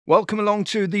Welcome along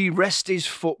to The Rest is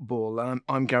Football.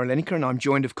 I'm Gary Lineker, and I'm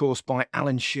joined, of course, by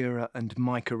Alan Shearer and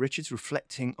Micah Richards,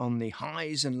 reflecting on the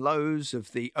highs and lows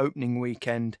of the opening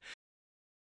weekend.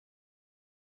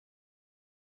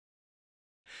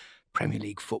 Premier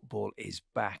League football is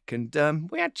back, and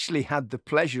we actually had the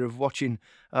pleasure of watching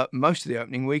most of the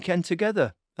opening weekend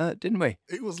together, didn't we?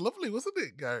 It was lovely, wasn't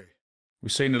it, Gary?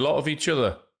 We've seen a lot of each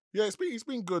other. Yeah, it's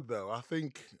been good though. I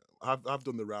think I've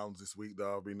done the rounds this week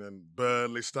though. I've been in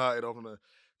Burnley, started off on a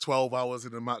 12 hours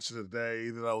in the match of the day.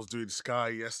 Then I was doing Sky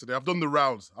yesterday. I've done the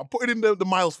rounds. I'm putting in the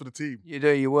miles for the team. You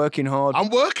do. You're working hard. I'm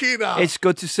working now. It's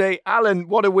good to see. Alan,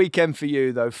 what a weekend for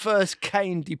you, though. First,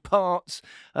 Kane departs.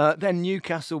 Then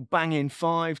Newcastle banging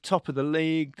 5, top of the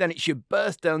league. Then it's your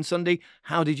birthday on Sunday.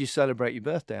 How did you celebrate your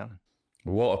birthday, Alan?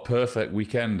 What a perfect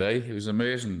weekend, eh? It was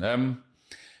amazing.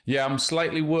 Yeah, I'm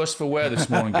slightly worse for wear this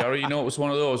morning, Gary. You know, it was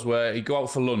one of those where you go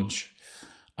out for lunch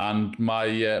and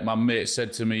my mate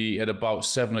said to me at about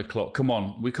 7 o'clock, come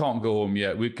on, we can't go home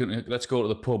yet. Let's go to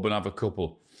the pub and have a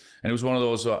couple. And it was one of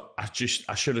those,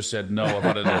 I should have said, no, I've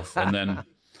had enough. And then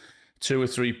 2 or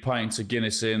 3 pints of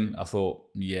Guinness in, I thought,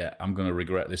 yeah, I'm going to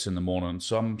regret this in the morning.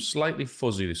 So I'm slightly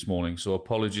fuzzy this morning. So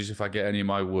apologies if I get any of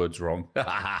my words wrong.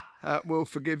 We'll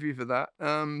forgive you for that.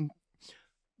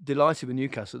 Delighted with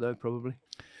Newcastle, though, probably.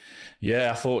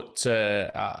 Yeah, I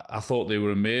thought they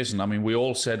were amazing. I mean, we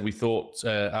all said we thought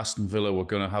Aston Villa were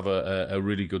going to have a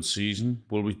really good season.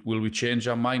 Will we change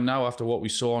our mind now after what we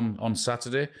saw on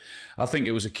Saturday? I think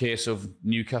it was a case of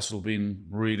Newcastle being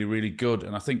really, really good,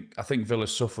 and I think Villa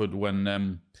suffered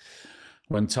when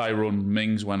Tyrone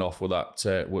Mings went off with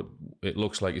that what it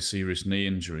looks like a serious knee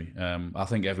injury. I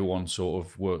think everyone sort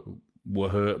of were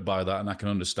hurt by that, and I can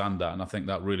understand that, and I think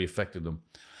that really affected them.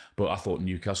 But I thought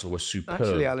Newcastle was superb.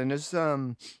 Actually, Alan,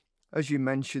 as you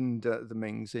mentioned the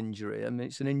Mings injury, I mean,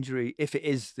 it's an injury, if it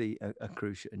is a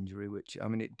cruciate injury, which, I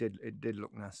mean, it did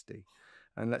look nasty.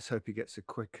 And let's hope he gets a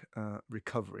quick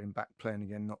recovery and back playing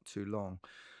again not too long.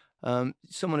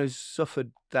 Someone who's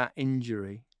suffered that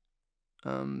injury,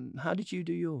 how did you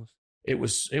do yours? It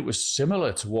was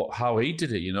similar to how he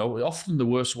did it. You know, often the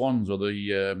worst ones are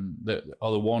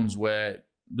the ones where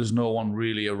there's no one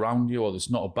really around you, or there's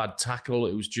not a bad tackle.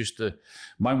 It was just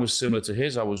mine was similar to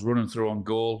his. I was running through on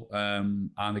goal,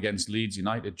 and against Leeds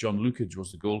United, John Lukic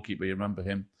was the goalkeeper. You remember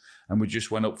him? And we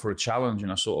just went up for a challenge,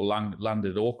 and I sort of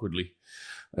landed awkwardly.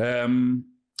 And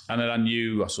then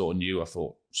I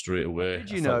thought straight away.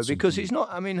 Did you know? Because it's not,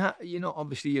 I mean,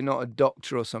 obviously you're not a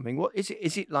doctor or something. What is it?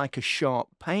 Is it like a sharp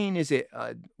pain? Is it,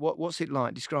 what's it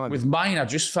like? Describe With it. mine, I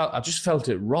just felt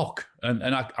it rock. And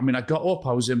I got up,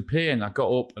 I was in pain. I got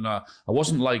up and I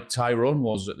wasn't like Tyrone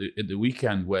was at the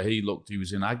weekend where he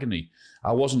was in agony.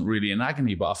 I wasn't really in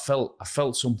agony, but I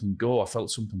felt something go. I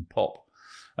felt something pop.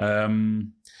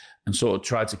 And sort of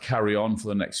tried to carry on for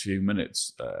the next few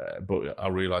minutes, but I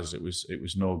realised it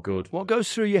was no good. What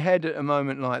goes through your head at a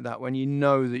moment like that when you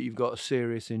know that you've got a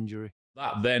serious injury?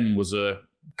 That then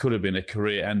could have been a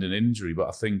career-ending injury, but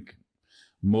I think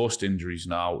most injuries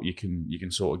now you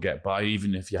can sort of get by,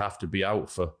 even if you have to be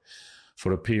out for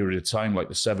a period of time, like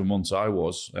the 7 months I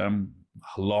was.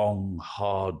 Long,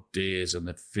 hard days in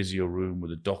the physio room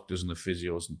with the doctors and the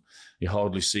physios, and you're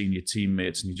hardly seeing your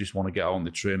teammates, and you just want to get out on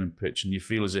the training pitch, and you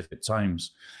feel as if at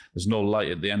times there's no light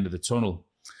at the end of the tunnel.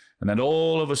 And then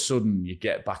all of a sudden you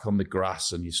get back on the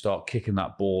grass and you start kicking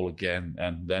that ball again,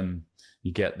 and then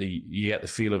you get the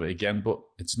feel of it again. But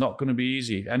it's not going to be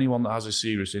easy. Anyone that has a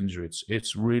serious injury,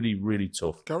 it's really, really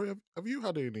tough. Gary, have you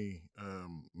had any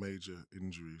major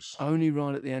injuries? Only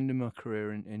right at the end of my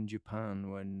career in Japan,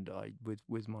 when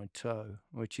with my toe,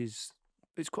 which is,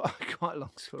 it's quite a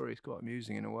long story. It's quite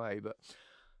amusing in a way, but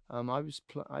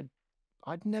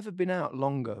I'd never been out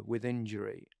longer with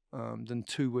injury than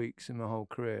 2 weeks in my whole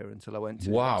career until I went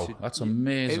to. Wow, that's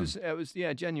amazing. It was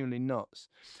genuinely nuts.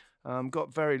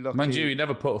 Got very lucky. Mind you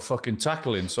never put a fucking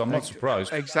tackle in, so I'm not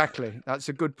surprised. Exactly. That's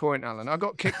a good point, Alan. I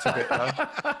got kicked a bit,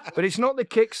 though. But it's not the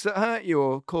kicks that hurt you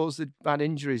or cause the bad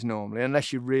injuries normally,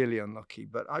 unless you're really unlucky.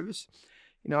 But I was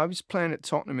playing at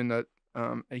Tottenham in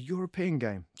a European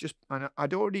game. And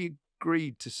I'd already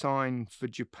agreed to sign for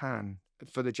Japan,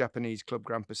 for the Japanese club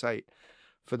Grampus 8,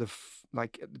 but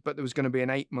there was going to be an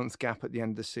 8-month gap at the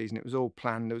end of the season. It was all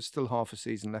planned. There was still half a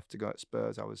season left to go at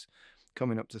Spurs. I was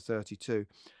coming up to 32.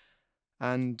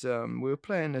 And we were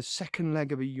playing a second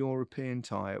leg of a European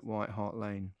tie at White Hart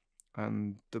Lane.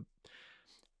 And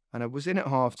I was in at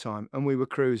half-time, and we were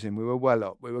cruising. We were well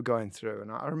up. We were going through.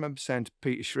 And I remember saying to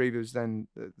Peter Shreve, who was then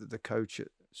the coach at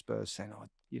Spurs, saying, I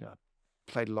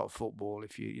played a lot of football.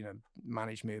 If you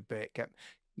manage me a bit,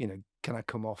 can I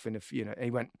come off in he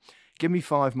went, give me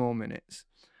 5 more minutes.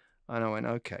 And I went,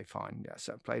 okay, fine. Yeah,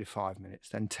 so I played 5 minutes,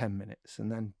 then 10 minutes,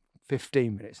 and then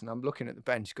 15 minutes. And I'm looking at the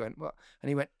bench going, what? And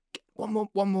he went, one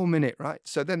more minute, right?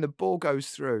 So then the ball goes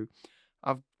through.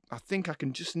 I think I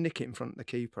can just nick it in front of the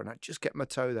keeper, and I just get my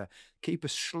toe there. Keeper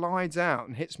slides out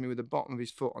and hits me with the bottom of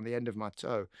his foot on the end of my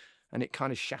toe, and it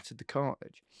kind of shattered the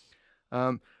cartilage.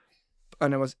 And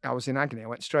I was in agony. I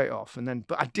went straight off,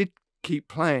 but I did keep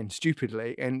playing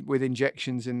stupidly and with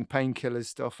injections and painkillers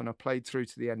stuff, and I played through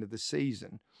to the end of the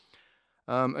season.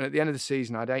 And at the end of the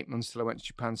season, I had 8 months till I went to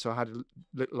Japan, so I had a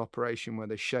little operation where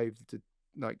they shaved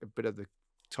a bit of the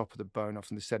top of the bone off,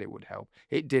 and they said it would help.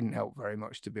 It didn't help very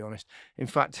much, to be honest. In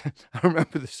fact, I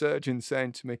remember the surgeon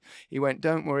saying to me, he went,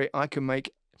 "Don't worry, I can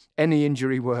make any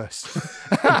injury worse."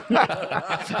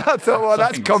 I thought, well,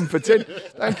 that's comforting.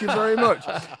 Thank you very much.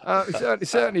 It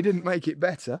certainly didn't make it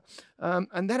better.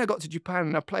 And then I got to Japan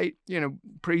and I played,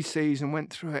 pre-season,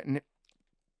 went through it, and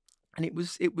it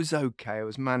was okay. I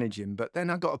was managing, but then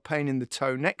I got a pain in the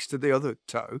toe next to the other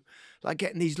toe, like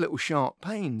getting these little sharp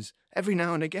pains every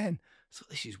now and again. I thought,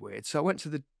 this is weird. So I went to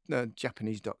the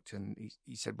Japanese doctor, and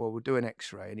he said, well, we'll do an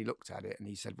X-ray. And he looked at it and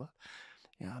he said, well,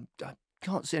 I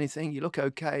can't see anything. You look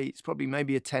okay. It's probably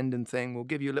maybe a tendon thing. We'll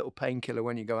give you a little painkiller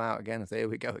when you go out again. I said, here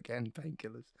we go again,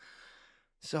 painkillers.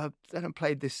 So then I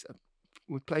played this.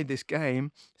 We played this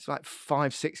game. It's like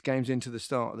 5-6 games into the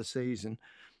start of the season,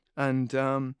 and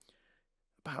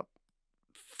about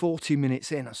 40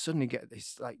 minutes in, I suddenly get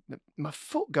this, like, my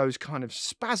foot goes kind of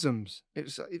spasms. It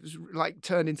was like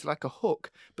turned into like a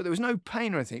hook, but there was no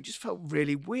pain or anything. It just felt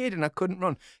really weird, and I couldn't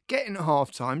run. Getting at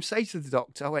half time, say to the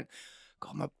doctor, I went,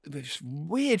 God, this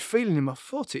weird feeling in my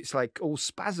foot. It's like all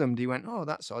spasmed. He went, oh,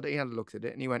 that's odd. He had a look at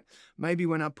it, and he went, maybe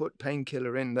when I put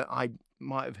painkiller in that I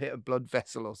might have hit a blood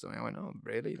vessel or something. I went, oh,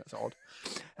 really? That's odd.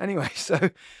 Anyway,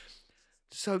 so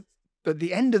at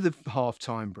the end of the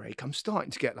half-time break, I'm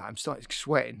starting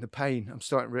sweating, the pain.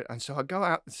 And so I go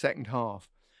out the second half,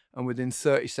 and within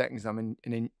 30 seconds, I'm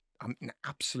in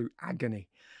absolute agony.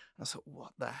 I thought,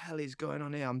 what the hell is going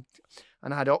on here?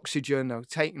 And I had oxygen. I was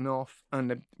taken off, and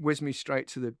they whizzed me straight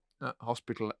to the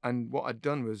hospital. And what I'd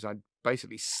done was I'd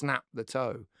basically snapped the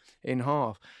toe in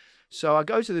half. So I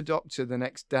go to the doctor the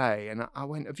next day, and I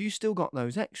went, have you still got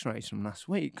those X-rays from last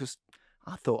week? Because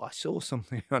I thought I saw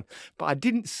something on, but I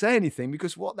didn't say anything,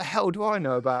 because what the hell do I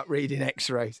know about reading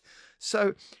X-rays?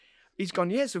 So he's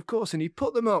gone, yes, of course. And he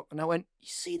put them up, and I went, you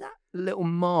see that little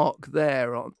mark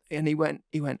there on? And he went,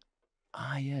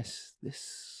 yes,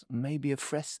 this may be a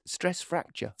stress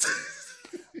fracture.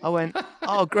 I went,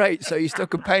 oh, great. So you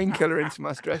stuck a painkiller into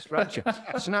my stress fracture.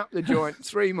 Snapped the joint,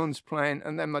 3 months playing,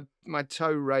 and then my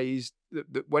toe raised.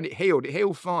 When it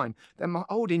healed fine. Then my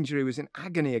old injury was in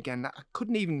agony again. I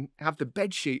couldn't even have the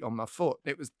bed sheet on my foot.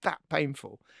 It was that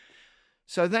painful.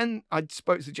 So then I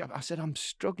spoke to the Japanese. I said, I'm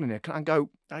struggling here. Can I go?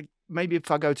 Maybe if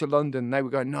I go to London. They were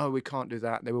going, no, we can't do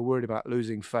that. They were worried about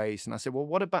losing face. And I said, well,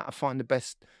 what about I find the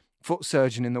best foot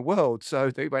surgeon in the world?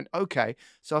 So they went, okay.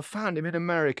 So I found him in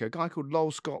America, a guy called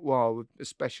Lowell Scott Wild, a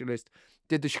specialist,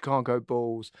 did the Chicago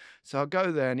Bulls. So I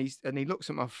go there, and he looks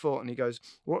at my foot, and he goes,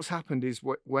 what's happened is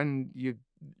when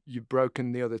you've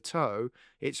broken the other toe,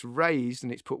 it's raised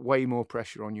and it's put way more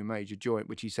pressure on your major joint,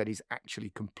 which he said is actually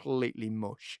completely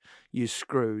mush. You're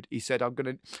screwed. He said, I'm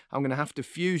gonna have to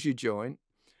fuse your joint.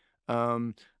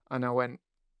 And I went,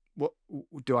 what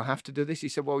do I have to do this? He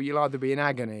said, well, you'll either be in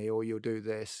agony or you'll do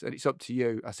this, and it's up to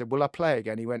you. I said, will I play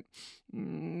again? He went,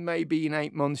 maybe in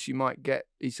 8 months you might get,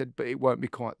 he said, but it won't be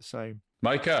quite the same.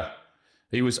 Micah,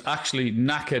 he was actually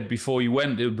knackered before he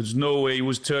went. There was no way he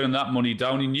was turning that money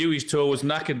down. He knew his toe was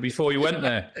knackered before he went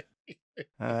there.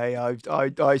 Hey,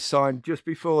 I signed just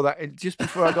before that, just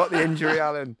before I got the injury,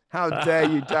 Alan. How dare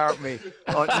you doubt me?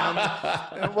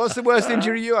 What's the worst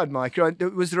injury you had, Mike?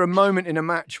 Was there a moment in a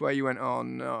match where you went, oh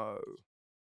no?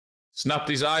 Snapped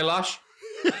his eyelash?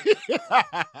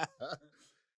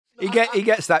 He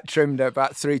gets that trimmed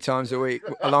about 3 times a week,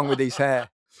 along with his hair.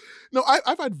 No,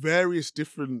 I've had various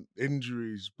different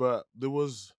injuries, but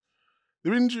the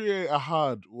injury I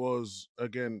had was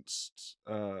against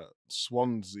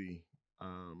Swansea.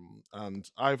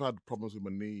 And I've had problems with my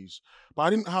knees, but I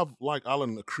didn't have, like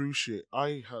Alan, a cruciate.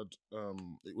 I had,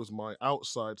 it was my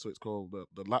outside, so it's called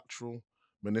the lateral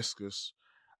meniscus,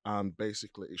 and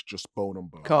basically it's just bone on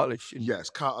bone. Cartilage. Yes,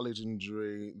 cartilage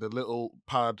injury. The little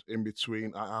pad in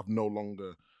between, I have no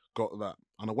longer got that.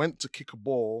 And I went to kick a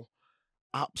ball,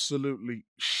 absolutely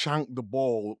shanked the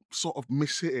ball, sort of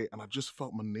mishit it, and I just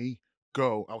felt my knee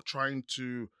go. I was trying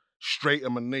to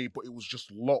straighten my knee, but it was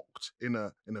just locked in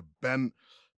a bent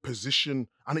position.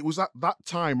 And it was at that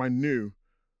time I knew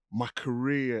my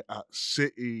career at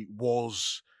City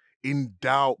was in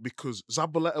doubt because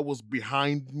Zabaleta was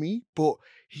behind me, but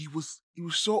he was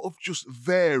sort of just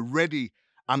there, ready.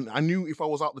 And I knew if I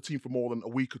was out the team for more than a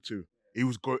week or two, he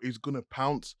was going to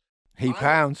pounce. He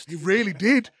pounced. He really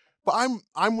did. But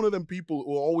I'm one of them people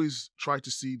who always try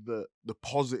to see the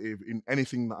positive in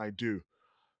anything that I do.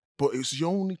 But it's the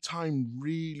only time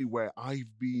really where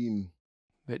I've been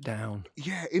Bit down.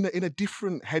 Yeah, in a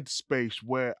different headspace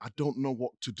where I don't know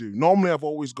what to do. Normally, I've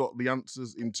always got the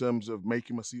answers in terms of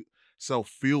making myself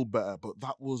feel better, but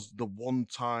that was the one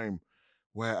time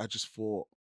where I just thought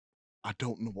I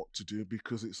don't know what to do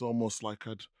because it's almost like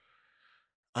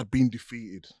I'd been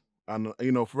defeated. And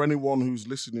for anyone who's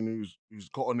listening who's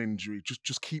got an injury,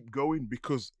 just keep going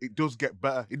because it does get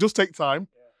better. It does take time,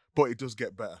 but it does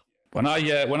get better. When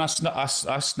I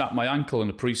snapped my ankle in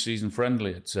the pre-season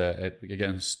friendly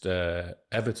against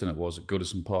Everton, it was at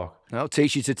Goodison Park. That'll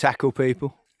teach you to tackle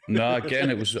people. No, again,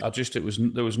 there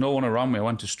was no one around me. I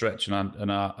went to stretch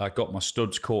and I got my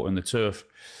studs caught in the turf,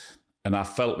 and I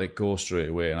felt it go straight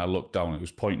away. And I looked down, it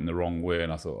was pointing the wrong way,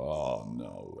 and I thought, oh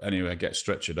no. Anyway, I get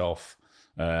stretchered off,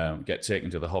 get taken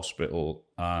to the hospital,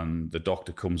 and the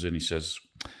doctor comes in. He says,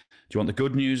 "Do you want the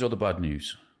good news or the bad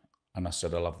news?" And I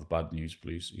said, "I'll have the bad news,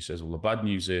 please." He says, "Well, the bad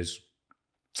news is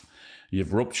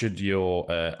you've ruptured your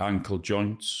ankle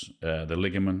joints, the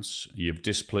ligaments. You've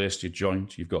displaced your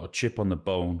joint. You've got a chip on the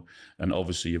bone. And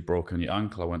obviously you've broken your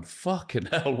ankle." I went, "Fucking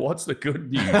hell, what's the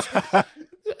good news?"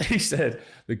 He said,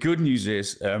 "The good news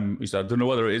is," he said, "I don't know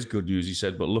whether it is good news." He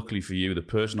said, "But luckily for you, the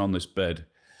person on this bed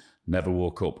never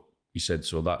woke up." He said,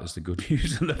 "So that is the good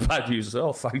news." And the bad news is,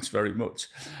 "Oh, thanks very much."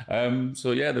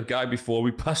 So yeah, the guy before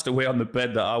me passed away on the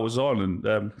bed that I was on,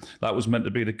 and that was meant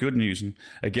to be the good news. And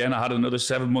again, I had another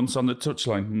 7 months on the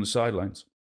touchline from the sidelines.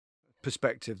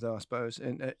 Perspective, though, I suppose,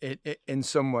 in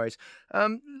some ways.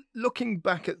 Looking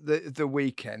back at the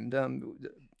weekend, a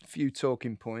few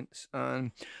talking points.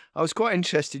 I was quite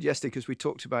interested yesterday because we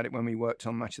talked about it when we worked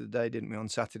on Match of the Day, didn't we, on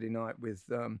Saturday night with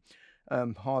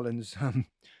Haaland's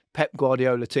Pep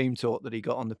Guardiola team talk that he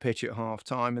got on the pitch at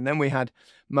half-time. And then we had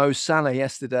Mo Salah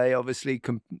yesterday, obviously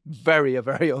very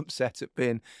upset at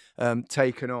being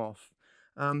taken off.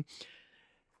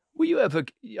 Were you ever...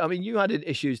 I mean, you had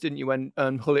issues, didn't you, when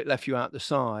Hullet left you out the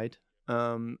side?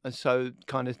 And so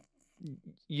kind of...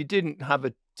 You didn't have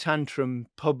a tantrum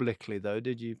publicly, though,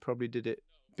 did you? Probably did it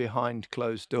behind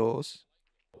closed doors.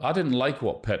 I didn't like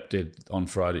what Pep did on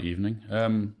Friday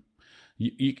evening.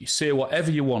 You say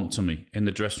whatever you want to me in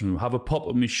the dressing room. Have a pop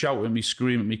at me, shout at me,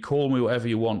 scream at me, call me whatever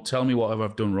you want, tell me whatever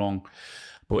I've done wrong.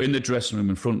 But in the dressing room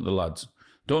in front of the lads,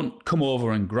 don't come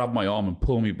over and grab my arm and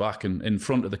pull me back in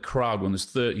front of the crowd when there's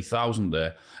 30,000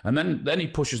 there. And then he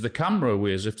pushes the camera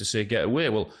away as if to say, get away.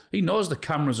 Well, he knows the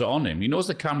cameras are on him. He knows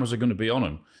the cameras are going to be on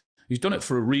him. He's done it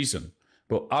for a reason.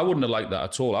 But I wouldn't have liked that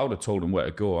at all. I would have told him where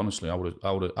to go, honestly.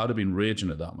 I'd have been raging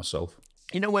at that myself.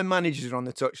 You know, when managers are on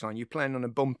the touchline, you're playing on a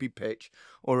bumpy pitch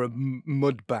or a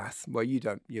mud bath where you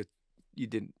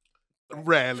didn't.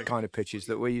 Rarely. Kind of pitches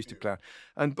that we used to play on.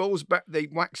 And balls back, they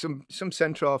whack some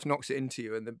centre half knocks it into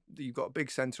you, and you've got a big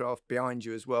centre half behind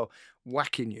you as well,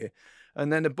 whacking you.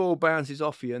 And then the ball bounces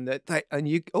off you, and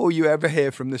all you ever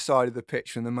hear from the side of the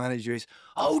pitch from the manager is,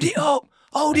 "Hold it up,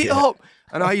 hold it up."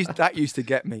 And that used to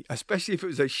get me, especially if it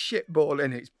was a shit ball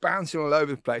in it. It's bouncing all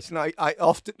over the place. And I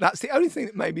often, that's the only thing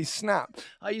that made me snap.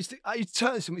 I used to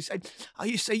turn to somebody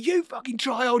and say, "You fucking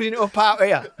try holding it up out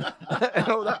here." And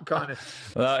all that kind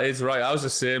of. That is right. I was the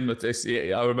same with this.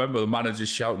 I remember the manager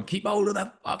shouting, "Keep hold of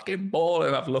that fucking ball."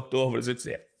 And I've looked over and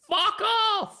said, "Fuck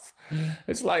off."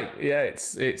 It's like, yeah,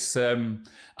 it's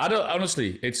I don't,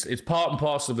 honestly, it's part and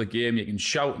parcel of the game. You can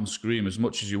shout and scream as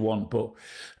much as you want, but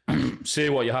say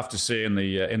what you have to say in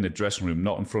the dressing room,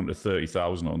 not in front of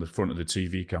 30,000 or in the front of the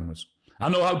TV cameras. I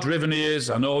know how driven he is.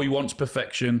 I know he wants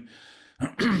perfection,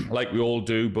 like we all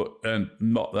do, but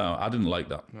not that. I didn't like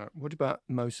that. Right. What about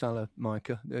Mo Salah,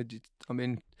 Micah? I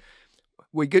mean,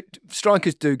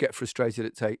 strikers do get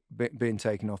frustrated at being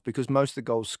taken off because most of the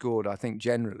goals scored, I think,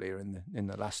 generally are in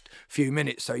the last few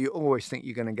minutes. So you always think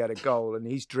you're going to get a goal, and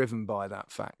he's driven by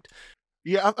that fact.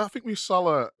 Yeah, I think with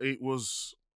Salah,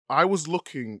 I was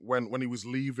looking when he was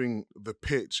leaving the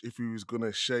pitch if he was going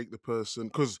to shake the person,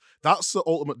 because that's the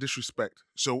ultimate disrespect.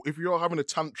 So if you're having a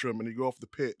tantrum and you go off the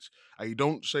pitch and you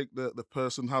don't shake the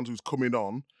person's hands who's coming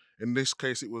on, in this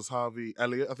case it was Harvey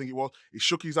Elliott, I think it was, he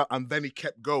shook his hand and then he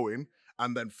kept going.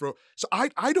 And then throw. So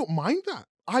I don't mind that.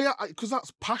 Because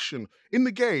that's passion. In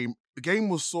the game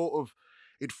was sort of,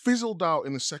 it fizzled out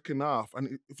in the second half.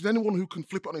 And if there's anyone who can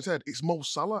flip it on its head, it's Mo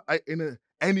Salah.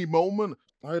 Any moment.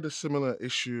 I had a similar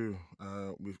issue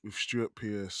with Stuart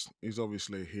Pearce. He's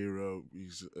obviously a hero.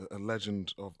 He's a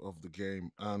legend of the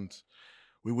game. And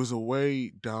we was away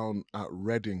down at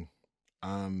Reading,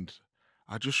 and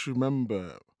I just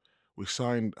remember we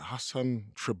signed Hassan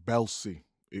Trebelsi.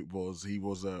 He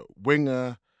was a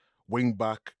winger, wing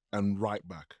back, and right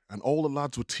back, and all the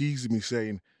lads were teasing me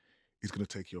saying, "He's going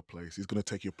to take your place. He's going to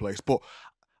take your place." But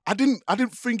I didn't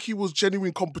think he was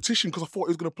genuine competition because I thought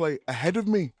he was going to play ahead of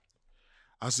me.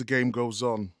 As the game goes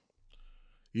on,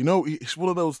 you know, it's one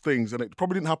of those things, and it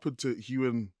probably didn't happen to Hugh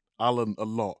and Alan a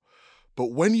lot.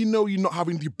 But when you know you're not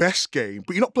having the best game,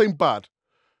 but you're not playing bad,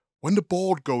 when the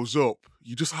board goes up,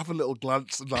 you just have a little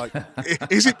glance and like,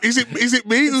 is it me who's going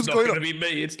up? It's not going to be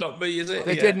me. It's not me, is it?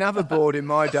 They didn't have a board in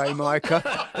my day,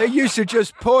 Micah. They used to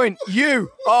just point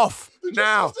you off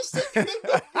now.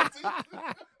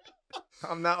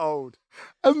 I'm that old.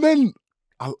 And then,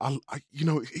 you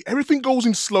know, everything goes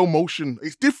in slow motion.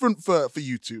 It's different for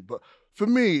you two, but for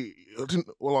me,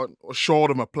 I showed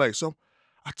them a play. So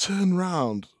I turned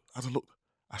round, as I looked,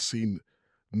 I seen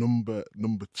number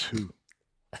 2.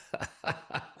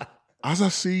 As I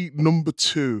see number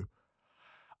 2,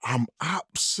 I'm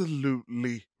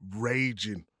absolutely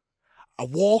raging. I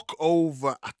walk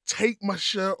over, I take my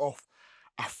shirt off,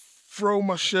 I throw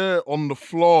my shirt on the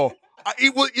floor.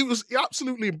 It was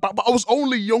absolutely bad, but I was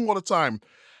only young all the time.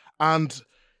 And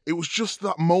it was just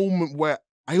that moment where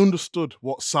I understood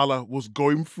what Salah was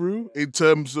going through in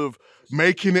terms of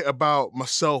making it about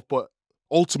myself, but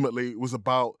ultimately it was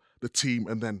about the team.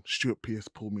 And then Stuart Pearce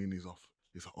pulled me in his office.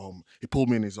 He pulled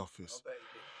me in his office.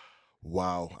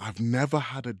 Wow, I've never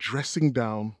had a dressing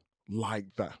down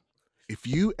like that. If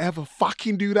you ever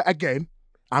fucking do that again,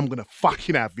 I'm going to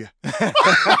fucking have you.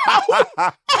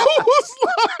 I was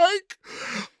like,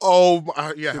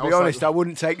 yeah. To be honest, I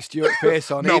wouldn't take Stuart Pearce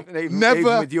on, even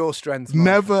with your strength.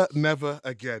 Never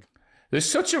again. There's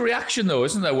such a reaction, though,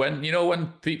 isn't there?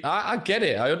 When people, I get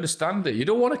it, I understand it. You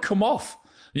don't want to come off.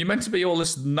 You're meant to be all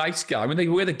this nice guy. I mean, the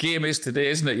way the game is today,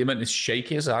 isn't it? You're meant to shake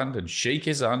his hand,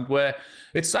 where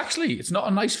it's not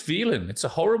a nice feeling. It's a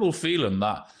horrible feeling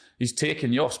that he's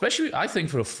taking you off, especially, I think,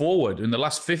 for a forward in the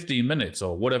last 15 minutes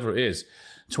or whatever it is,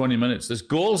 20 minutes. There's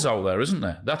goals out there, isn't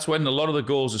there? That's when a lot of the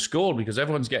goals are scored because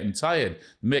everyone's getting tired,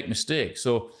 make mistakes.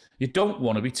 So you don't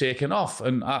want to be taken off.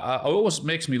 And I always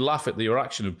makes me laugh at the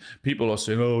reaction of people are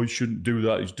saying, oh, he shouldn't do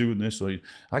that, he's doing this.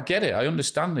 I get it, I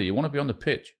understand it. You want to be on the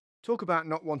pitch. Talk about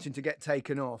not wanting to get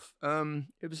taken off.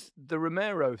 It was the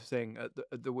Romero thing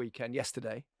at the weekend,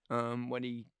 yesterday, when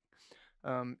he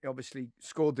obviously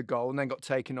scored the goal and then got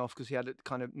taken off because he had a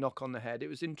kind of knock on the head. It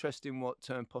was interesting what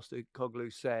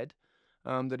Postecoglou said,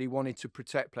 that he wanted to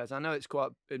protect players. I know it's quite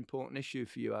an important issue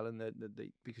for you, Alan,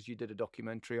 because you did a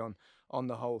documentary on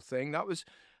the whole thing. That was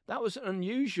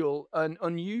unusual and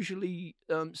unusually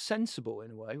sensible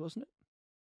in a way, wasn't it?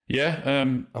 Yeah,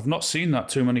 I've not seen that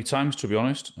too many times, to be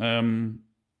honest.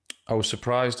 I was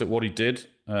surprised at what he did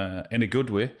in a good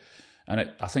way,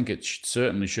 and I think it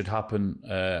certainly should happen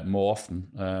more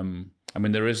often. I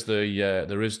mean, there is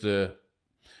the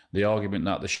argument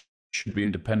that there should be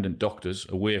independent doctors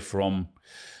away from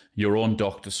your own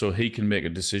doctor, so he can make a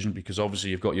decision, because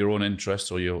obviously you've got your own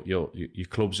interests or your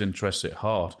club's interests at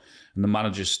heart, and the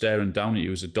manager's staring down at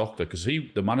you as a doctor, because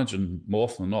the manager more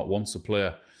often than not wants the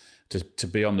player to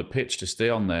be on the pitch, to stay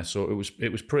on there. So it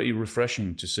was pretty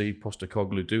refreshing to see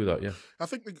Postecoglou do that, yeah. I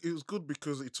think it was good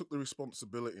because he took the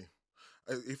responsibility.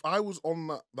 If I was on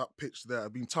that pitch there, there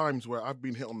have been times where I've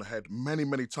been hit on the head many,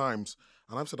 many times,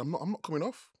 and I've said, I'm not coming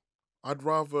off. I'd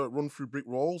rather run through brick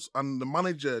walls. And the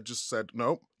manager just said,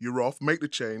 no, you're off, make the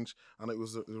change, and it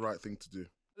was the right thing to do.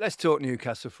 Let's talk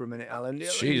Newcastle for a minute, Alan.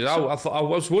 Jeez, I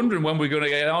was wondering when we were going to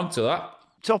get on to that.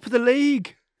 Top of the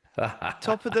league.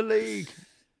 Top of the league.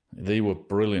 They were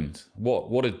brilliant.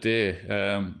 What a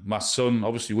day! My son,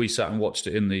 obviously, we sat and watched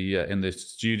it in the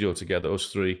studio together, us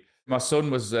three. My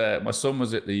son was at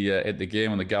the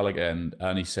game on the Gallagher end,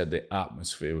 and he said the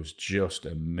atmosphere was just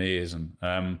amazing.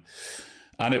 And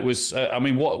it was, I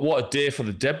mean, what a day for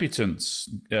the debutants.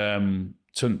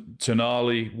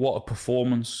 Tonali, what a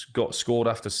performance! Got scored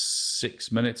after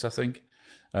 6 minutes, I think.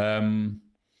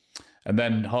 And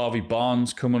then Harvey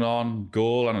Barnes coming on,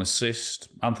 goal and assist.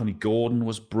 Anthony Gordon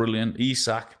was brilliant.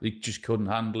 Isak, they just couldn't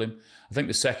handle him. I think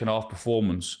the second half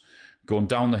performance, going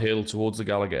down the hill towards the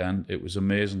Gallagher end, it was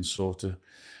amazing. So to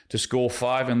score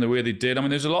 5 in the way they did. I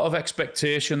mean, there's a lot of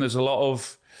expectation. There's a lot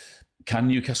of, can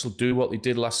Newcastle do what they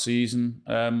did last season?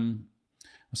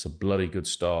 That's a bloody good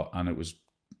start, and it was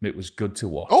good to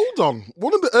watch. Hold on.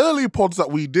 One of the earlier pods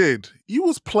that we did, you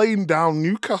was playing down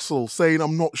Newcastle, saying,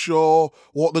 I'm not sure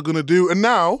what they're going to do. And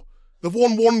now they've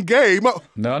won one game.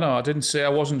 No, I didn't say I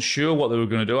wasn't sure what they were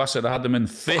going to do. I said I had them in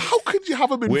 5th. How could you have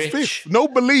them in 5th? No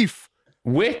belief.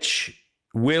 Which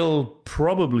will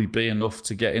probably be enough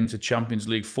to get into Champions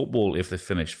League football if they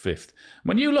finish 5th.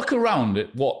 When you look around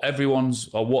at what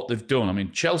they've done, I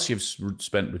mean, Chelsea have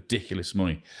spent ridiculous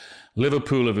money.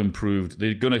 Liverpool have improved.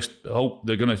 They're going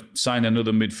to sign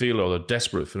another midfielder, or they're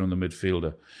desperate for another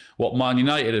midfielder. What Man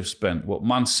United have spent, what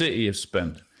Man City have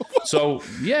spent. So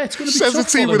yeah, it's going to be tough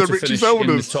for them to finish in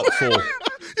the top 4.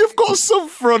 You've got some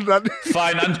front.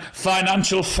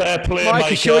 Financial fair play,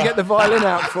 Micah. Shall we get the violin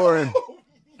out for him?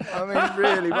 I mean,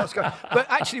 really, what's going on? But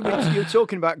actually, you were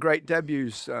talking about great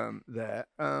debuts there,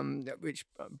 which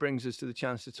brings us to the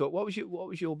chance to talk. What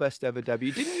was your best ever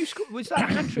debut? Didn't you score? Was that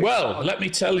a hat-trick? Well, let me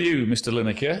tell you, Mr.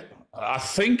 Lineker, I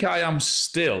think I am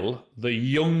still the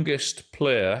youngest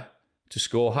player to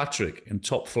score a hat-trick in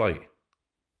top flight.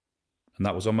 And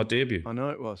that was on my debut. I know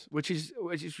it was, which is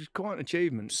quite an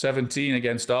achievement. 17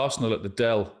 against Arsenal at the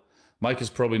Dell.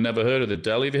 Micah's probably never heard of the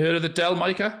Dell. Have you heard of the Dell,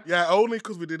 Micah? Yeah, only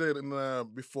because we did it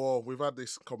before. We've had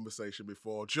this conversation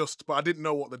before, but I didn't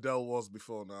know what the Dell was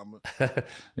before now.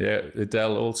 Yeah, the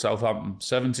Dell, old Southampton.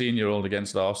 17-year-old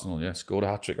against Arsenal, yeah. Scored a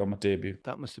hat-trick on my debut.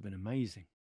 That must have been amazing.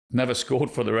 Never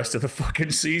scored for the rest of the fucking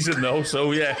season, though,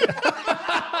 so yeah.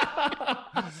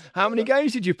 How many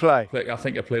games did you play? I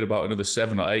think I played about another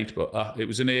 7 or 8, but it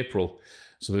was in April.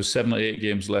 So there's 7 or 8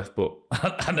 games left, but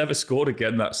I never scored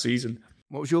again that season.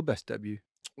 What was your best debut?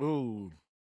 Oh,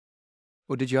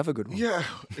 or did you have a good one? Yeah,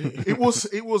 it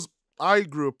was. I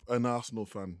grew up an Arsenal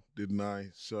fan, didn't I?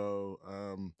 So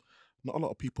not a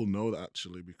lot of people know that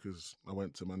actually, because I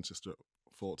went to Manchester at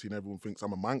 14. Everyone thinks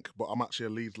I'm a Manc, but I'm actually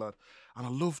a Leeds lad, and I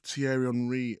love Thierry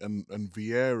Henry and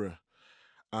Vieira.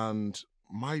 And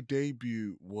my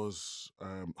debut was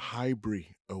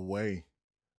Highbury away,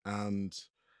 and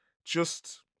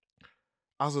just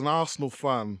as an Arsenal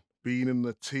fan, being in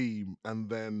the team, and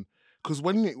then because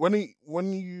when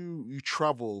you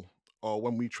travel, or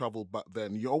when we traveled back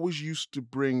then, you always used to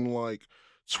bring like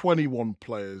 21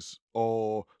 players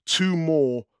or 2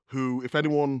 more who, if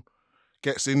anyone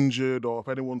gets injured or if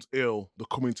anyone's ill, they're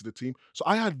coming to the team. So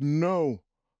I had no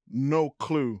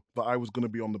clue that I was going to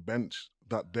be on the bench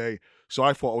that day. So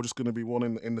I thought I was just going to be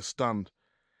one in the stand.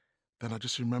 Then I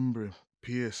just remember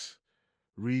Pierce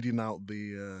reading out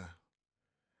the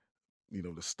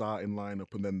starting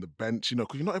lineup and then the bench,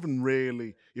 because you're not even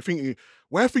really,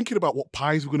 we're thinking about what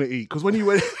pies we're going to eat. Because when you're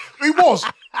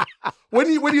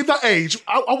that age,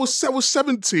 I was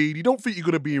 17, you don't think you're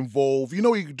going to be involved. You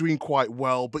know you're doing quite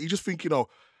well, but you just think,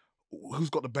 who's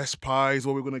got the best pies?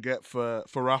 What are we going to get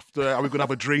for after? Are we going to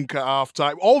have a drink at half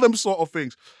time? All them sort of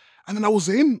things. And then I was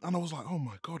in, and I was like, oh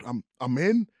my God, I'm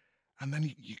in. And then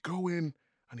you go in,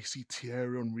 and you see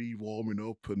Thierry Henry warming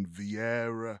up and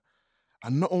Vieira.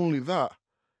 And not only that,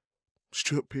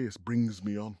 Stuart Pearce brings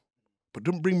me on. But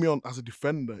doesn't bring me on as a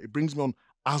defender. It brings me on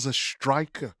as a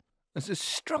striker. As a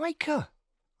striker?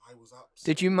 I was absolutely...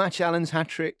 Did you match Alan's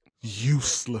hat-trick?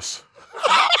 Useless.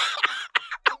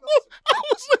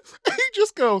 He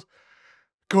just goes,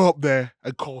 go up there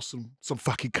and cause some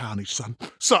fucking carnage, son.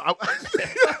 So,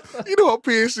 you know what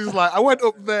Pearce is like? I went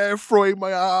up there throwing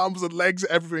my arms and legs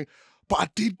at everything. But I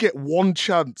did get one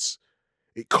chance.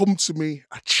 It come to me.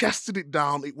 I chested it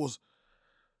down. It was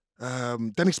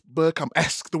Dennis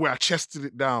Bergkamp-esque the way I chested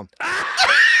it down.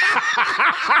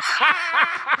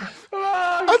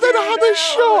 And then I had a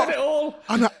shot.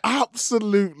 And I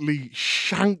absolutely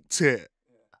shanked it.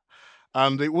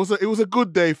 And it was a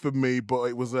good day for me, but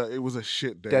it was a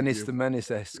shit day. Dennis the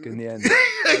Menace-esque in the end.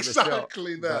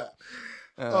 Exactly that.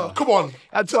 Come on.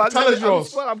 Tell us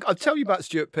yours. Well, I'll tell you about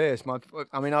Stuart Pearce.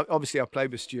 Obviously, I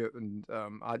played with Stuart, and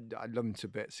I love him to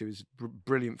bits. He was a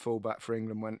brilliant fullback for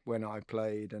England when I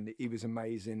played, and he was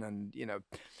amazing.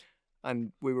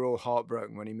 And we were all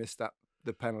heartbroken when he missed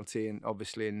the penalty, and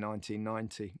obviously in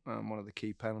 1990, one of the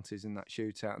key penalties in that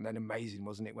shootout. And then amazing,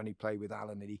 wasn't it, when he played with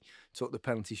Alan, and he took the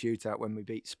penalty shootout when we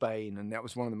beat Spain, and that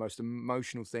was one of the most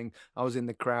emotional things. I was in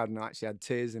the crowd and I actually had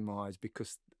tears in my eyes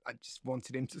because I just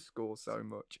wanted him to score so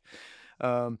much.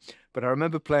 But I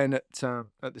remember playing at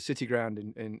the City Ground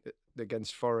in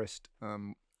against Forest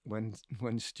when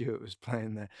Stuart was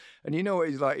playing there, and you know what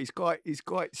he's like. He's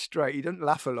quite straight. He doesn't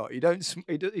laugh a lot.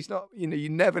 He's not. You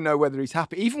never know whether he's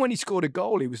happy. Even when he scored a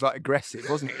goal, he was like aggressive,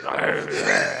 wasn't he?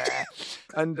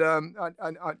 And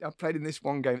I played in this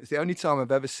one game. It's the only time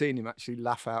I've ever seen him actually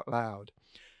laugh out loud.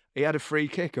 He had a free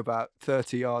kick about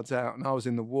 30 yards out, and I was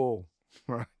in the wall,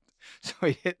 right? So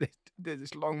he hit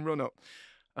this long run up,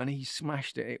 and he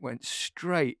smashed it. It went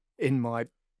straight in my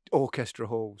orchestra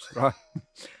halls, right?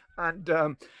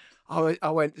 And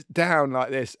I went down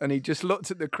like this, and he just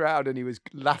looked at the crowd, and he was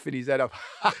laughing his head off.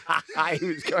 He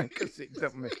was going "Six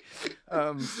up me."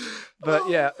 But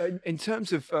yeah, in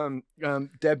terms of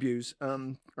debuts,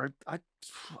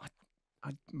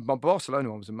 my Barcelona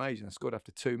one was amazing. I scored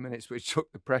after 2 minutes, which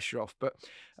took the pressure off. But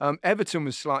Everton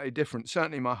was slightly different.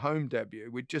 Certainly my home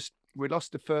debut. We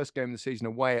lost the first game of the season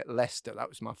away at Leicester. That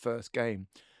was my first game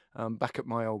back at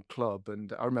my old club.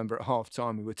 And I remember at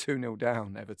half-time we were 2-0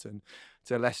 down, Everton,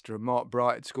 to Leicester. And Mark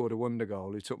Bright had scored a wonder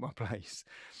goal, who took my place.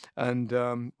 And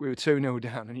we were 2-0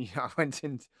 down. And I went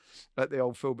in at the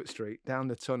old Filbert Street, down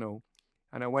the tunnel.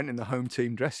 And I went in the home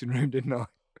team dressing room, didn't I?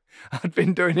 I'd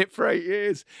been doing it for 8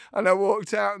 years, and I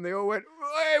walked out, and they all went,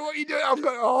 "Hey, what are you doing?" I've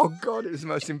got, oh God, it was the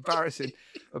most embarrassing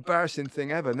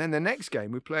thing ever. And then the next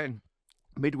game, we're playing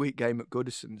midweek game at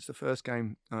Goodison. It's the first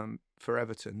game for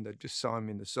Everton. They'd just signed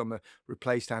me in the summer,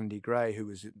 replaced Andy Gray, who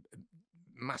was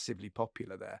massively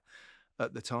popular there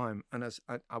at the time. And as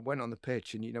I went on the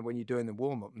pitch, and when you're doing the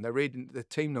warm up, and they're reading the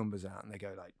team numbers out, and they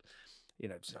go like,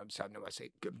 so number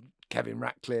 6, Kevin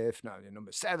Ratcliffe,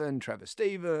 number 7, Trevor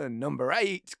Stephen, number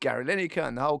 8, Gary Lineker,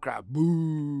 and the whole crowd,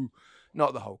 boo.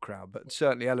 Not the whole crowd, but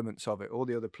certainly elements of it. All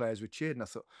the other players were cheered, and I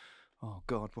thought, oh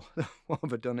God, what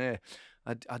have I done here?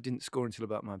 I didn't score until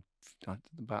about the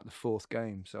 4th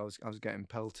game, so I was getting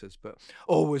pelters, but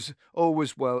all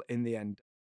was well in the end.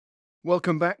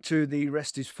 Welcome back to The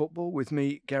Rest is Football with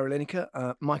me, Gary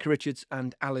Lineker, Micah Richards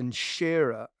and Alan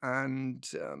Shearer. And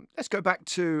let's go back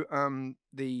to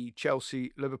the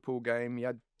Chelsea-Liverpool game. You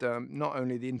had not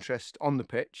only the interest on the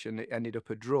pitch, and it ended up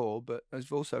a draw, but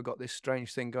we've also got this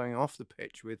strange thing going off the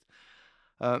pitch with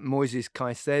Moises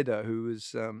Caicedo, who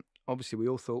was obviously we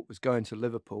all thought was going to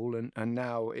Liverpool, and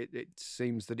now it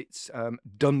seems that it's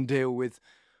done deal with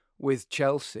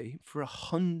Chelsea for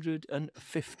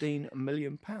 £115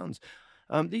 million.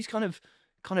 These kind of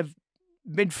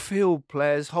midfield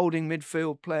players, holding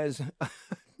midfield players,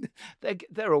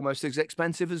 they're almost as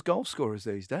expensive as goal scorers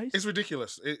these days. It's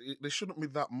ridiculous. They shouldn't be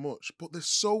that much, but they're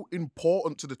so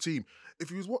important to the team.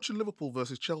 If you was watching Liverpool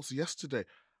versus Chelsea yesterday,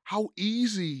 how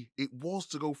easy it was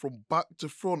to go from back to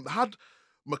front. They had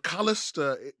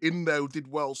McAllister in there who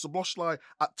did well. Szoboszlai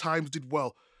at times did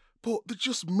well. But they're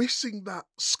just missing that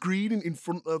screening in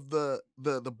front of the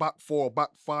back 4, back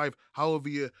 5, however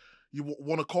you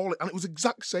want to call it. And it was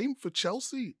exact same for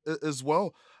Chelsea as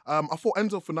well. I thought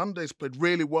Enzo Fernandez played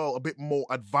really well, a bit more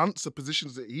advanced, the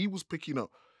positions that he was picking up.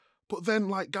 But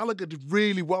then, Gallagher did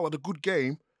really well, had a good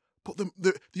game. But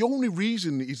the only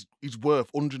reason he's worth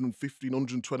 115,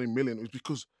 120 million is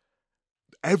because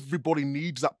everybody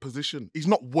needs that position. He's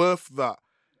not worth that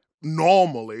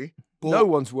normally. But no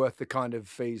one's worth the kind of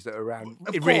fees that are around,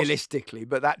 realistically,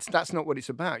 but that's not what it's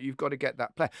about. You've got to get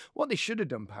that player. What they should have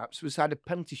done, perhaps, was had a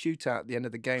penalty shootout at the end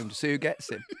of the game to see who gets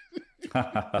him.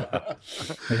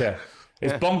 Yeah.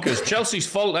 It's bonkers. Chelsea's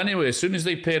fault anyway. As soon as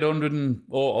they paid over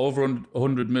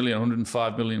 100 million,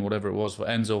 105 million, whatever it was, for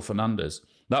Enzo Fernandez,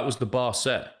 that was the bar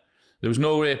set. There was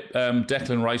no way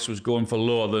Declan Rice was going for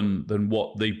lower than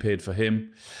what they paid for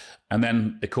him. And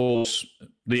then, of course,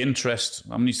 the interest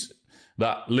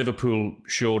that Liverpool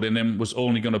showed in him was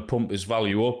only going to pump his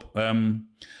value up.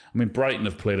 Brighton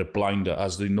have played a blinder,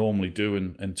 as they normally do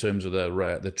in terms of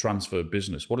their transfer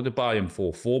business. What did they buy him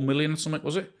for? 4 million or something,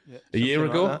 was it? Yeah, a year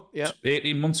ago? Like yeah.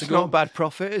 18 months ago? Not a bad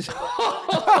profit, is it?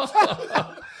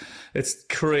 It's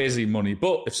crazy money.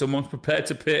 But if someone's prepared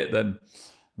to pay it, then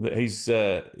he's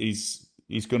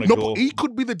going to go. But he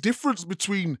could be the difference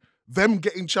between them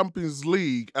getting Champions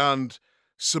League and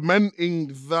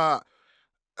cementing that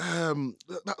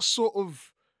sort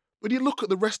of, when you look at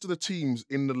the rest of the teams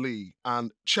in the league,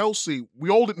 and Chelsea, we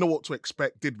all didn't know what to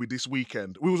expect, did we, this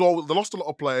weekend? They lost a lot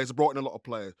of players, they brought in a lot of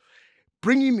players.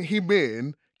 Bringing him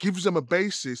in gives them a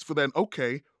basis for then,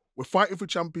 okay, we're fighting for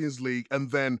Champions League, and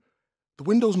then the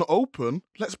window's not open,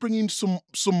 let's bring in some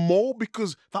more,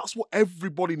 because that's what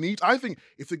everybody needs. I think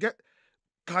if they get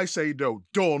Caicedo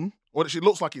done, or it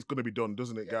looks like it's going to be done,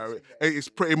 doesn't it, Gary? It's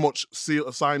pretty much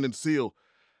signed and sealed.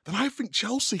 Then I think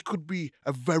Chelsea could be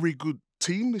a very good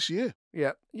team this year.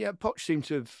 Yeah. Poch seemed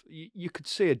to have. You could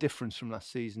see a difference from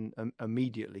last season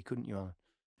immediately, couldn't you, Alan?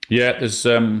 Yeah, there's.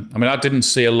 I didn't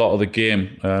see a lot of the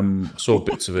game. Saw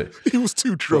bits of it. He was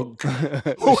too drunk.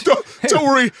 Don't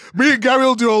worry. Me and Gary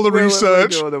will do all the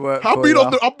research. We'll do all the work I've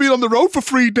been on the road for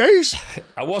 3 days.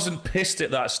 I wasn't pissed at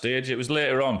that stage. It was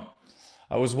later on.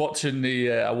 I was watching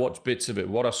I watched bits of it.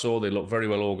 What I saw, they looked very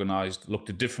well organised.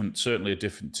 Looked certainly a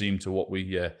different team to what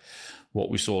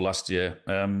we saw last year.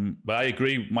 But I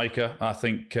agree, Micah. I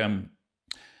think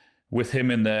with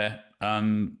him in there,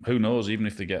 and who knows, even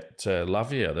if they get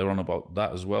Lavia, they're on about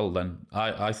that as well, then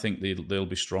I think they'll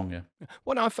be strong, yeah.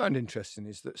 What I found interesting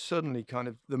is that suddenly kind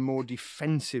of the more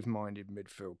defensive-minded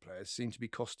midfield players seem to be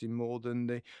costing more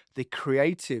than the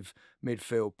creative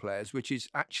midfield players, which is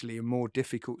actually a more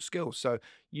difficult skill. So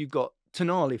you've got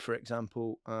Tonali, for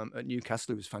example, at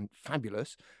Newcastle, who was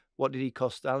fabulous. What did he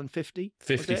cost, Alan? 50?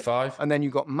 55. And then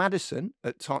you've got Maddison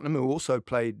at Tottenham, who also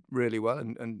played really well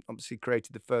and obviously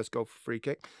created the first goal for free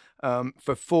kick,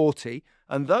 for 40.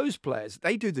 And those players,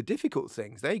 they do the difficult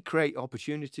things. They create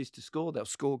opportunities to score. They'll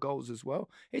score goals as well.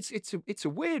 It's a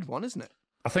weird one, isn't it?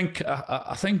 I think,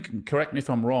 correct me if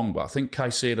I'm wrong, but I think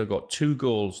Caicedo got 2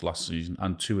 goals last season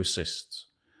and 2 assists.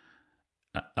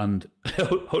 And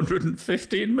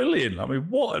 115 million. I mean,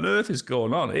 what on earth is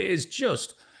going on? It is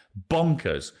just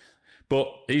bonkers. But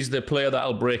he's the player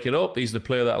that'll break it up. He's the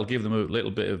player that'll give them a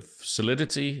little bit of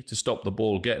solidity to stop the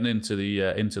ball getting into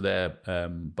their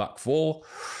back four.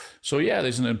 So yeah,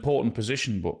 there's an important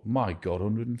position, but my God,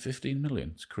 115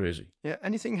 million. It's crazy. Yeah.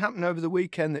 Anything happened over the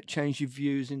weekend that changed your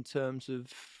views in terms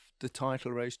of the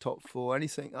title race, top 4?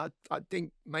 Anything? I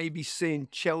think maybe seeing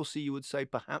Chelsea, you would say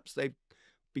perhaps they'd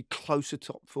be closer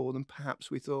top 4 than perhaps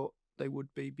we thought they would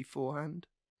be beforehand.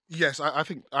 Yes, I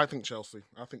think Chelsea.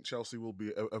 I think Chelsea will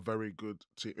be a very good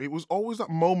team. It was always that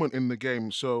moment in the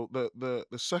game. So the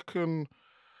second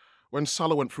when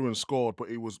Salah went through and scored, but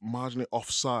it was marginally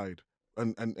offside,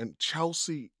 and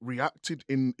Chelsea reacted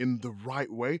in the right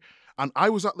way. And I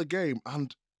was at the game,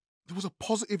 and there was a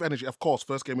positive energy. Of course,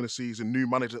 first game of the season, new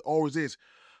manager, always is,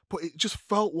 but it just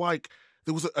felt like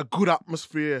there was a good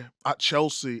atmosphere at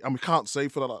Chelsea, and we can't say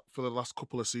for the last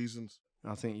couple of seasons.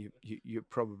 I think you're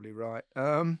probably right.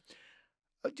 I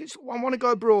want to go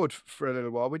abroad for a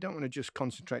little while. We don't want to just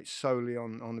concentrate solely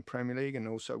on the Premier League, and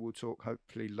also we'll talk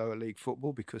hopefully lower league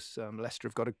football because Leicester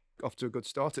have got off to a good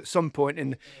start at some point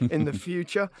in the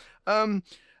future. A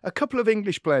couple of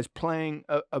English players playing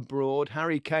abroad.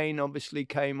 Harry Kane obviously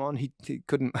came on. He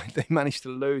couldn't. They managed to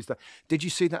lose. Did you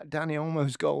see that Dani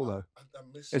Olmo's goal though?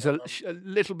 It's a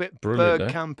little bit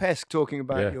Bergkamp-esque, talking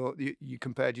about you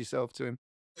compared yourself to him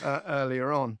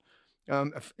earlier on.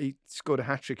 He scored a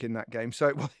hat-trick in that game,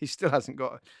 so he still hasn't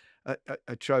got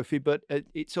a trophy, but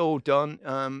it's all done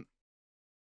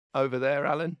over there,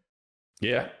 Alan.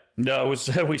 Yeah, no, we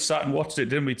sat and watched it,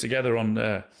 didn't we, together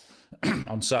on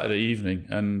Saturday evening,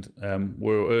 and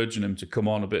we were urging him to come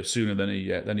on a bit sooner than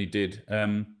he did. I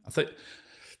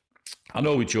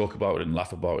know we joke about it and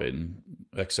laugh about it and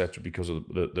etc. because of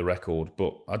the record,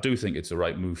 but I do think it's the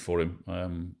right move for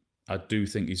him. I do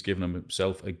think he's given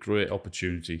himself a great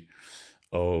opportunity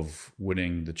of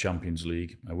winning the Champions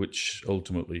League, which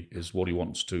ultimately is what he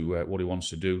wants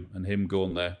to do. And him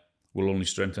going there will only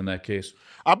strengthen their case.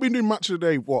 I've been doing Match of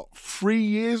the Day,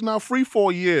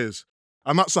 4 years,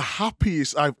 and that's the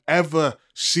happiest I've ever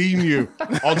seen you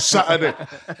on Saturday.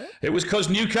 It was because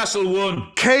Newcastle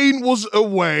won. Kane was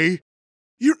away.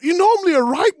 You're normally a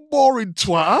right boring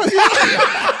twat.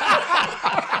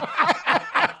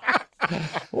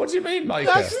 What do you mean,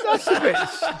 Micah?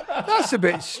 That's a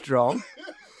bit strong.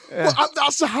 Yeah. Well,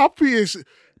 that's the happiest.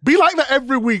 Be like that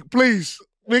every week, please.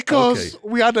 Because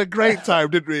we had a great time,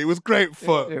 didn't we? It was great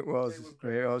fun. It was.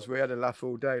 We had a laugh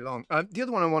all day long. The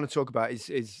other one I want to talk about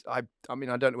is I mean,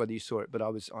 I don't know whether you saw it, but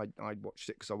I watched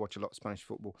it because I watch a lot of Spanish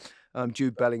football.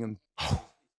 Jude Bellingham,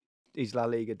 his La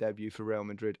Liga debut for Real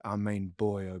Madrid. I mean,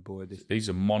 boy, oh boy. He's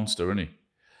a monster, isn't he?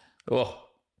 Oh,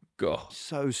 God.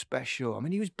 So special. I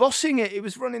mean, he was bossing it. He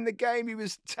was running the game. He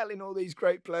was telling all these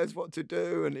great players what to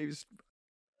do, and he was...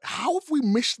 How have we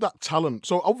missed that talent?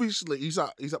 So obviously he's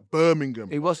at Birmingham.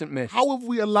 He wasn't missed. How have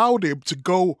we allowed him to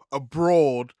go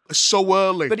abroad so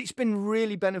early? But it's been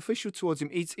really beneficial towards him.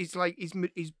 He's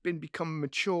become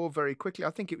mature very quickly.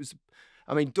 I think it was...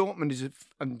 I mean, Dortmund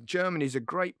and Germany is a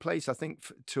great place, I think,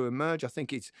 to emerge. I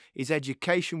think his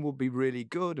education will be really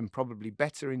good and probably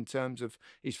better in terms of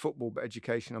his football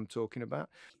education I'm talking about.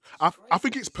 I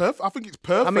think it's perfect.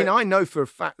 I mean, I know for a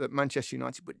fact that Manchester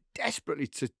United were desperately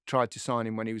try to sign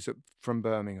him when he was from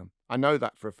Birmingham. I know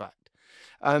that for a fact.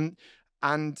 And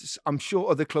I'm sure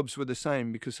other clubs were the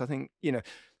same because I think,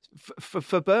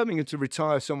 for Birmingham to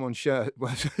retire someone's shirt, a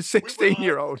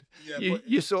 16-year-old,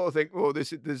 you sort of think, oh, there's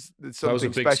something special. That was a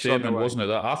big statement, wasn't it?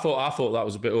 I thought that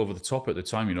was a bit over the top at the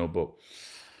time, but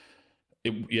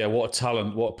what a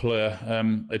talent, what a player.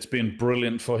 It's been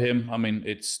brilliant for him. I mean,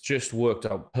 it's just worked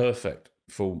out perfect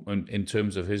in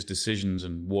terms of his decisions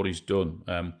and what he's done.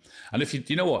 And if you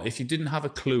didn't have a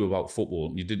clue about football,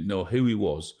 and you didn't know who he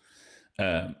was,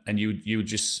 and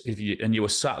you were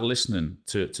sat listening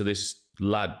to this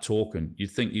lad talking,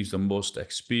 you'd think he's the most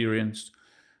experienced,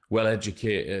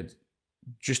 well-educated,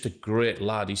 just a great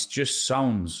lad. He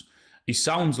sounds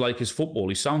like his football.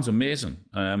 He sounds amazing.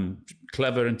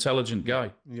 Clever, intelligent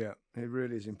guy. Yeah, it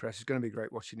really is impressive. It's going to be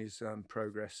great watching his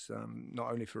progress,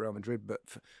 not only for Real Madrid, but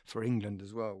for England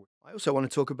as well. I also want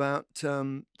to talk about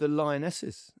the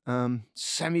Lionesses.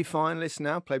 Semi-finalists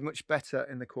now, played much better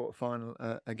in the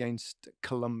quarterfinal against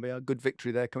Colombia. Good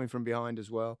victory there, coming from behind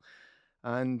as well.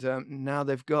 And now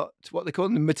they've got what they call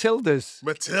them, the Matildas.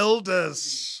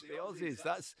 Matildas. The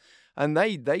Aussies. And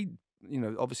they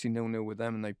obviously 0-0 with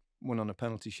them, and they won on a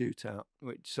penalty shootout,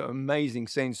 which so amazing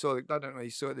scene. I don't know, you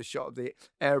saw the shot of the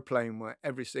airplane where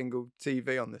every single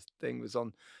TV on the thing was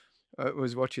on,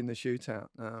 was watching the shootout.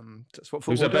 That's what football does. It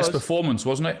was their best performance,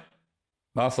 wasn't it?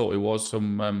 I thought it was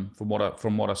from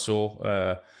what I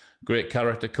saw. Great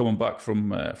character coming back from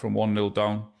 1-0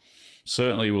 down.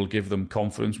 Certainly will give them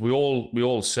confidence. We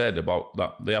all said about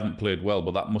that they haven't played well,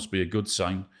 but that must be a good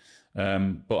sign.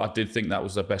 But I did think that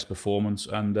was their best performance,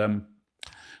 and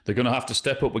they're going to have to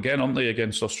step up again, aren't they,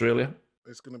 against Australia?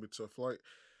 It's going to be tough. Like,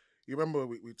 you remember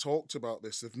we talked about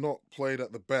this. They've not played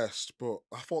at the best, but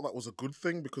I thought that was a good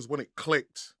thing because when it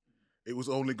clicked, it was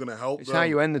only going to help. It's how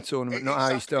you end the tournament, not how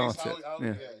you start it.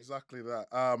 Yeah, exactly that.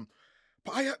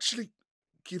 But I actually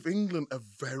give England a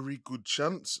very good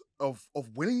chance of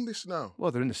winning this now.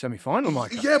 Well, they're in the semi-final,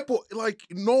 Micah. Yeah, but like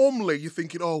normally you're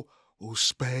thinking, oh,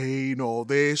 Spain or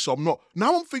this. I'm not.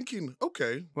 Now I'm thinking,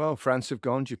 okay. Well, France have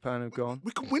gone, Japan have gone.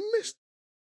 We can win this.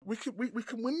 We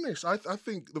can win this. I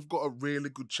think they've got a really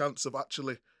good chance of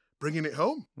actually bringing it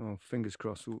home. Well, fingers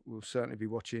crossed. We'll certainly be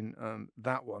watching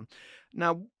that one.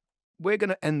 Now, we're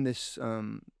going to end this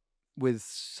with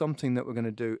something that we're going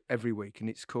to do every week, and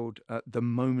it's called the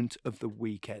moment of the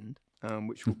weekend,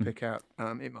 which we'll pick out.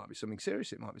 It might be something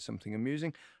serious, it might be something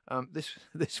amusing.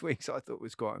 This week's I thought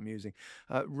was quite amusing.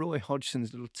 Roy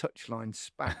Hodgson's little touchline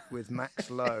spat with Max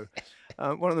Lowe.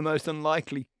 One of the most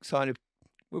unlikely sign of.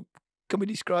 Well, can we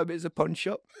describe it as a punch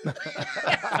up?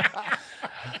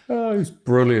 Oh, it was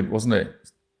brilliant, wasn't it?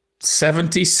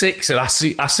 76, and I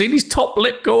seen his top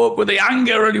lip go up with the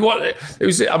anger, and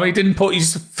he didn't put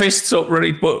his fists up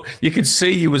ready, but you could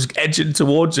see he was edging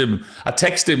towards him. I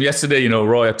texted him yesterday,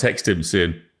 Roy. I texted him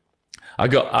saying, I've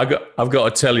got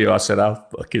to tell you, I said, I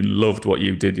fucking loved what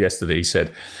you did yesterday. He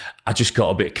said, I just got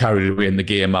a bit carried away in the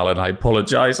game, Alan. I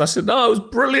apologise. I said, no, it was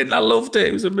brilliant. I loved it.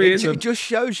 It was amazing. It just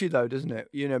shows you, though, doesn't it?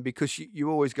 Because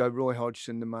you always go, Roy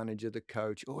Hodgson, the manager, the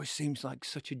coach, always seems like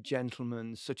such a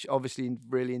gentleman, such obviously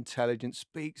really intelligent,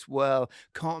 speaks well.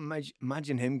 Can't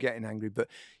imagine him getting angry. But,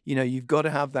 you've got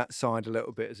to have that side a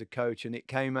little bit as a coach. And it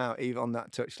came out even on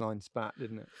that touchline spat,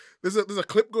 didn't it? There's a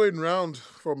clip going around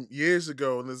from years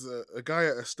ago, and there's a guy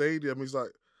at a stadium. He's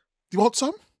like, do you want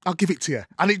some? I'll give it to you.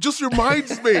 And it just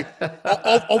reminds me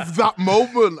of that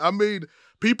moment. I mean,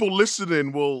 people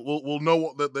listening will know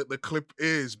what the clip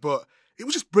is, but it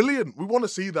was just brilliant. We want to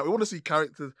see that. We want to see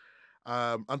characters.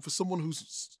 And for someone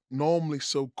who's normally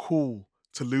so cool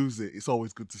to lose it, it's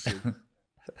always good to see.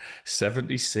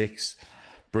 76.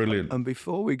 Brilliant. And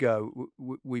before we go,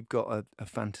 we've got a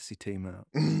fantasy team out.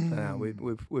 Now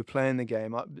we're playing the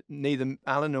game. Neither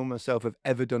Alan nor myself have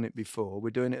ever done it before. We're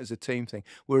doing it as a team thing.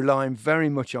 We're relying very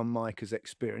much on Micah's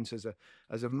experience as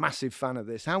a massive fan of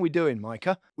this. How are we doing,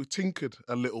 Micah? We tinkered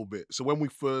a little bit. So when we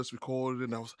first recorded,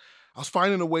 and I was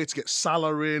finding a way to get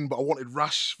Salah in, but I wanted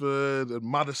Rashford and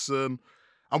Maddison.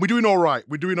 And we're doing all right.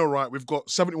 We've got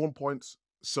 71 points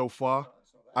so far,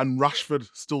 and Rashford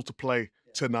still to play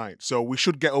tonight. So we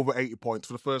should get over 80 points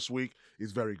for the first week.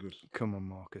 Is very good. Come on,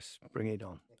 Marcus. Bring it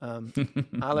on.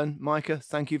 Alan, Micah,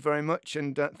 thank you very much.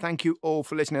 And thank you all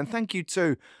for listening. And thank you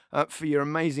too for your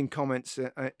amazing comments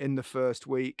in the first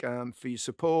week, for your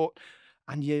support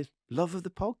and your love of the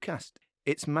podcast.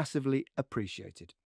 It's massively appreciated.